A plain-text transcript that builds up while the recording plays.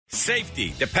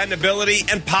Safety, dependability,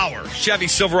 and power. Chevy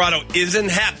Silverado isn't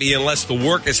happy unless the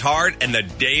work is hard and the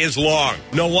day is long.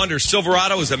 No wonder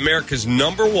Silverado is America's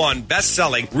 #1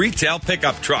 best-selling retail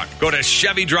pickup truck. Go to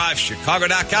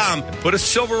ChevyDriveChicago.com and put a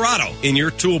Silverado in your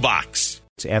toolbox.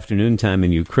 It's afternoon time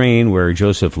in Ukraine, where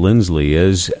Joseph Lindsley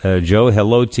is. Joe,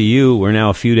 hello to you. We're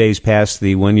now a few days past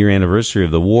the one-year anniversary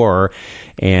of the war,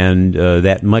 and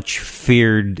that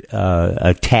much-feared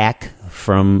attack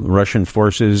from Russian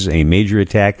forces, a major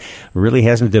attack, really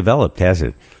hasn't developed, has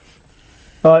it?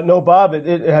 No, Bob,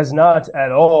 it has not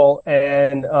at all.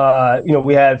 And,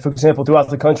 we had, for example, throughout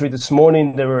the country this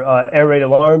morning, there were air raid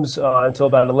alarms until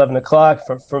about 11 o'clock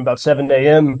from about 7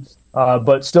 a.m.,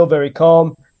 but still very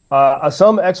calm.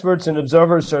 Some experts and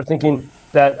observers are thinking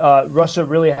that Russia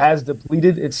really has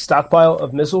depleted its stockpile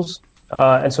of missiles.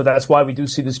 And so that's why we do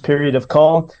see this period of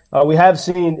calm. We have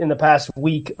seen in the past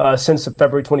week, since the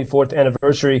February 24th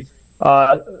anniversary,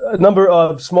 a number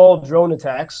of small drone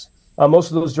attacks. Most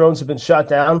of those drones have been shot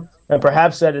down, and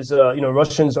perhaps that is,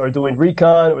 Russians are doing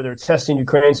recon or they're testing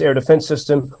Ukraine's air defense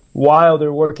system while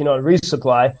they're working on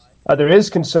resupply. There is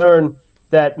concern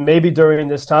that maybe during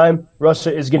this time,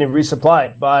 Russia is getting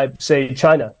resupplied by, say,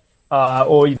 China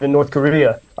or even North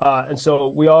Korea. And so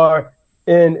we are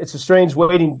it's a strange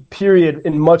waiting period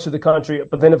in much of the country.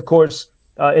 But then, of course,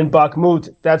 in Bakhmut,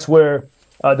 that's where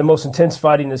the most intense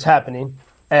fighting is happening.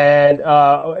 And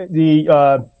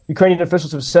the Ukrainian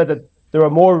officials have said that there are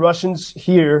more Russians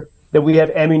here than we have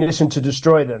ammunition to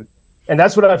destroy them. And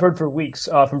that's what I've heard for weeks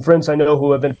from friends I know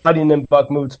who have been fighting in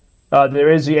Bakhmut.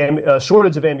 There is a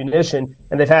shortage of ammunition,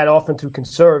 and they've had often to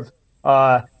conserve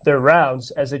their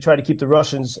rounds as they try to keep the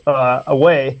Russians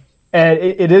away. And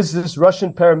it is this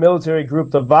Russian paramilitary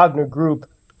group, the Wagner group,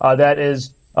 that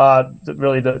is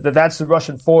that's the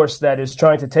Russian force that is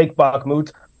trying to take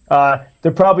Bakhmut.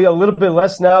 They're probably a little bit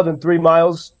less now than 3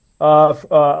 miles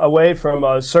away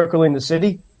from circling the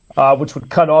city, which would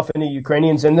cut off any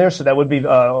Ukrainians in there. So that would be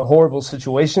a horrible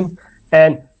situation.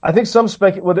 And I think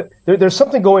there's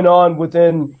something going on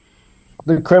within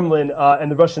the Kremlin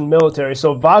and the Russian military.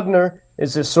 So Wagner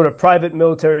is this sort of private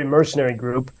military mercenary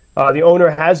group. The owner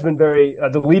has been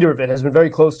the leader of it has been very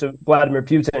close to Vladimir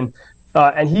Putin,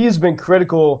 and he has been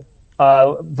critical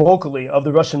vocally of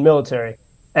the Russian military.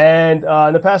 And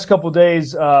in the past couple of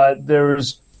days, there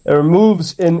were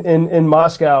moves in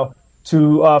Moscow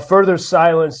to further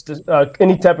silence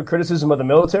any type of criticism of the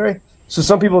military. So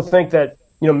some people think that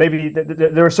maybe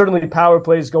there are certainly power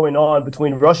plays going on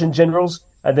between Russian generals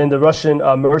and then the Russian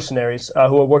mercenaries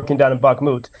who are working down in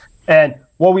Bakhmut. And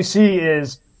what we see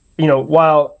is,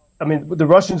 the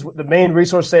Russians, the main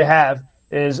resource they have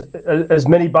is as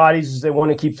many bodies as they want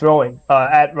to keep throwing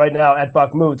right now at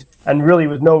Bakhmut, and really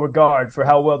with no regard for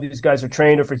how well these guys are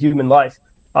trained or for human life.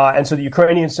 And so the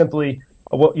Ukrainians simply,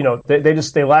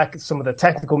 they lack some of the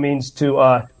technical means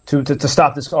to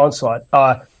stop this onslaught.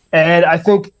 And I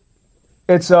think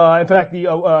it's in fact the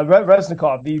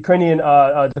Reznikov, the Ukrainian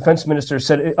defense minister,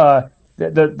 said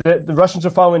the Russians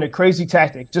are following a crazy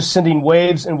tactic, just sending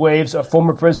waves and waves of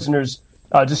former prisoners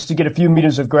just to get a few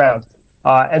meters of ground.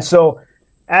 And so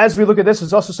as we look at this,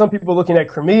 there's also some people looking at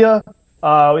Crimea.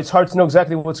 It's hard to know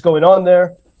exactly what's going on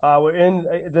there. We're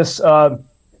in this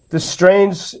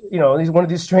strange, one of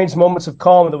these strange moments of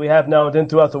calm that we have now and then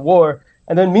throughout the war.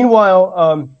 And then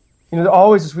meanwhile,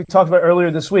 always, as we talked about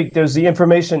earlier this week, there's the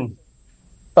information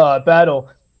battle.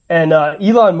 And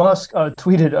Elon Musk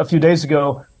tweeted a few days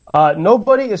ago,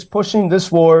 nobody is pushing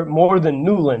this war more than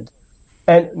Nuland.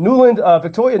 And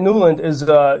Victoria Nuland is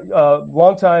a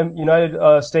longtime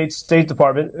United States State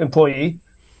Department employee.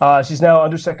 She's now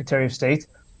Undersecretary of State.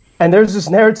 And there's this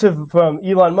narrative from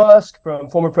Elon Musk, from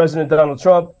former President Donald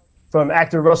Trump, from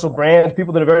actor Russell Brand,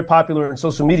 people that are very popular in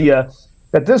social media,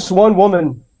 that this one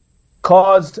woman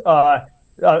caused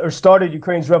or started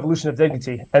Ukraine's revolution of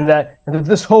dignity, and that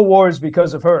this whole war is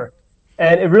because of her.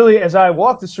 And it really, as I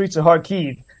walk the streets of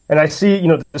Kharkiv, and I see,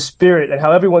 the spirit and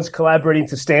how everyone's collaborating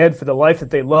to stand for the life that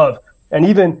they love. And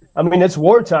even, it's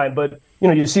wartime, but,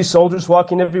 you see soldiers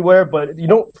walking everywhere, but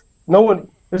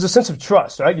there's a sense of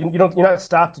trust, right? You're not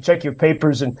stopped to check your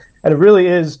papers. And it really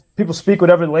is, people speak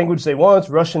whatever language they want,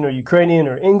 Russian or Ukrainian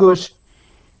or English,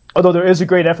 although there is a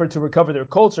great effort to recover their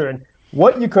culture. And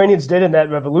what Ukrainians did in that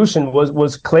revolution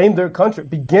was claim their country,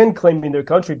 begin claiming their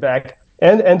country back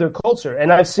and their culture.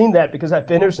 And I've seen that because I've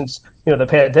been here since, the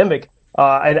pandemic.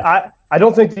 And I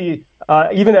don't think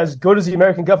even as good as the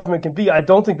American government can be, I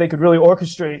don't think they could really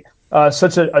orchestrate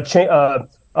such a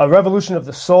revolution of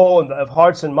the soul and of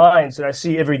hearts and minds that I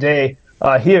see every day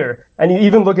here. And you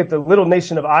even look at the little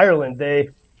nation of Ireland.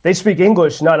 They speak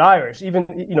English, not Irish. Even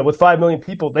with 5 million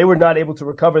people, they were not able to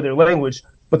recover their language.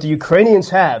 but the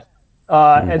Ukrainians have.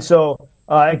 And so,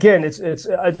 again, it's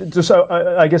just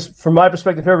I guess from my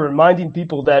perspective here, reminding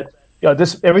people that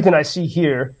this everything I see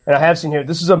here and I have seen here,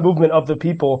 this is a movement of the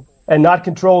people and not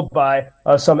controlled by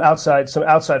some outside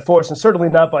force, and certainly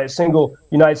not by a single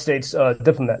United States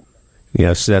diplomat.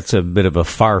 Yes, that's a bit of a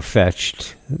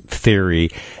far-fetched theory.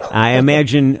 I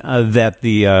imagine that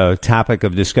the topic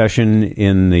of discussion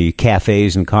in the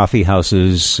cafes and coffee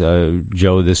houses,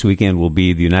 Joe, this weekend will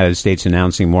be the United States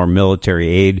announcing more military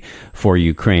aid for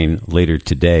Ukraine later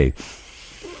today.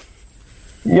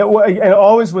 Yeah, well, and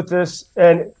always with this,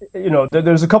 and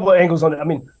there's a couple of angles on it. I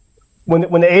mean,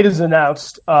 when the aid is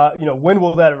announced, when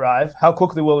will that arrive? How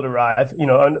quickly will it arrive?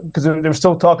 Because there's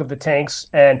still talk of the tanks.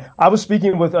 And I was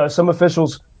speaking with some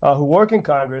officials who work in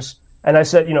Congress, and I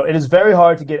said, it is very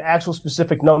hard to get actual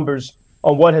specific numbers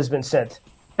on what has been sent.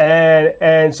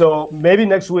 And so maybe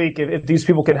next week, if these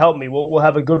people can help me, we'll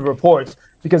have a good report.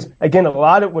 Because again, a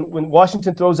lot of when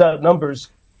Washington throws out numbers,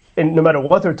 and no matter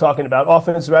what they're talking about,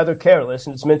 often it's rather careless,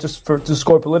 and it's meant just to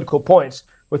score political points.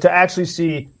 But to actually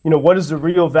see, what is the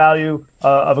real value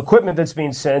of equipment that's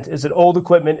being sent? Is it old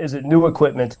equipment? Is it new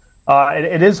equipment?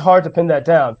 It is hard to pin that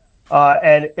down.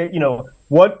 When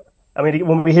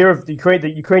we hear of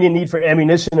the Ukrainian need for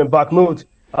ammunition in Bakhmut,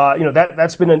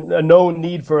 that's been a known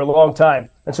need for a long time.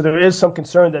 And so there is some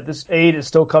concern that this aid is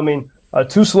still coming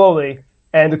too slowly.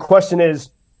 And the question is,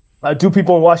 do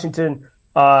people in Washington,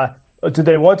 do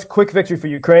they want a quick victory for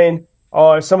Ukraine?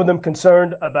 Are some of them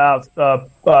concerned about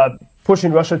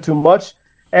pushing Russia too much?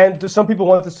 And do some people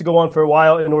want this to go on for a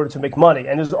while in order to make money?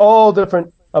 And there's all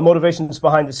different motivations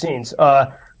behind the scenes.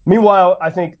 Meanwhile,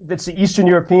 I think it's the Eastern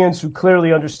Europeans who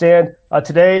clearly understand.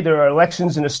 Today, there are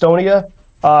elections in Estonia.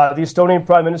 The Estonian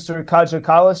Prime Minister, Kaja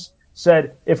Kallas,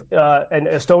 said and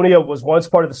Estonia was once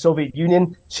part of the Soviet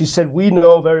Union. She said, we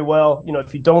know very well,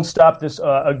 if you don't stop this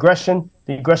aggression,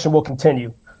 the aggression will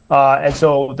continue. And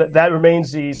so that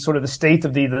remains the state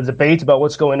of the debate about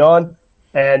what's going on.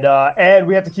 And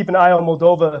we have to keep an eye on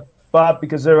Moldova, Bob,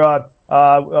 because a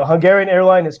Hungarian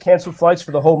airline has canceled flights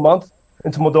for the whole month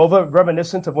into Moldova,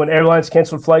 reminiscent of when airlines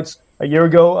canceled flights a year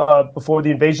ago before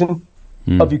the invasion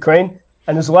of Ukraine.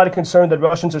 And there's a lot of concern that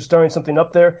Russians are stirring something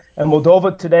up there. And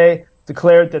Moldova today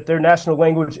declared that their national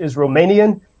language is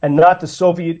Romanian and not the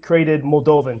Soviet-created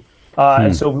Moldovan.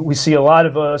 And so we see a lot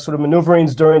of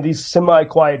maneuverings during these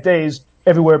semi-quiet days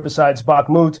everywhere besides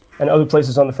Bakhmut and other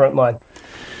places on the front line.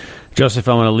 Joseph,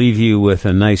 I want to leave you with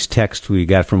a nice text we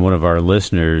got from one of our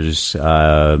listeners.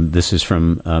 This is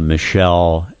from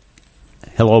Michelle.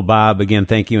 Hello, Bob. Again,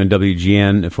 thank you and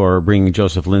WGN for bringing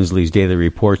Joseph Lindsley's daily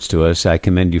reports to us. I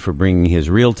commend you for bringing his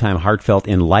real-time, heartfelt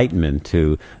enlightenment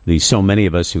to the so many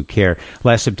of us who care.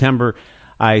 Last September,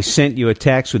 I sent you a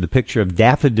text with a picture of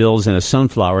daffodils and a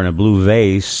sunflower in a blue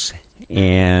vase,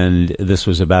 and this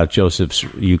was about Joseph's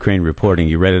Ukraine reporting.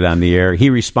 You read it on the air.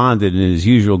 He responded in his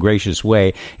usual gracious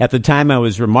way. At the time, I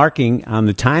was remarking on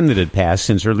the time that had passed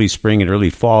since early spring and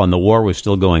early fall, and the war was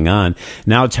still going on.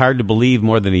 Now it's hard to believe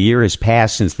more than a year has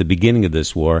passed since the beginning of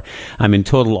this war. I'm in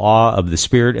total awe of the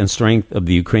spirit and strength of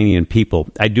the Ukrainian people.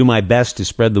 I do my best to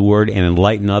spread the word and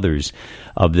enlighten others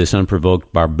of this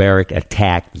unprovoked barbaric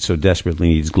attack that so desperately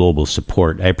needs global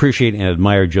support. I appreciate and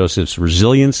admire Joseph's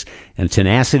resilience and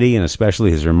tenacity, and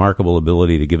especially his remarkable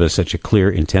ability to give us such a clear,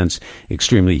 intense,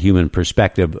 extremely human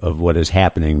perspective of what is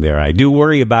happening there. I do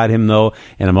worry about him, though,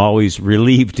 and I'm always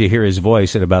relieved to hear his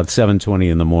voice at about 7:20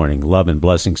 in the morning. Love and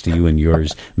blessings to you and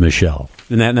yours, Michelle.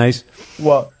 Isn't that nice?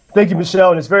 Well, thank you,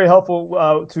 Michelle, and it's very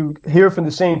helpful to hear from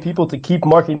the same people to keep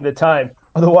marking the time.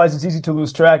 Otherwise, it's easy to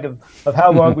lose track of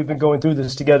how long we've been going through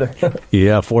this together.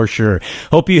 Yeah, for sure.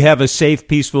 Hope you have a safe,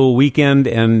 peaceful weekend,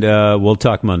 and we'll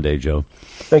talk Monday, Joe.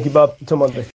 Thank you, Bob. Until Monday.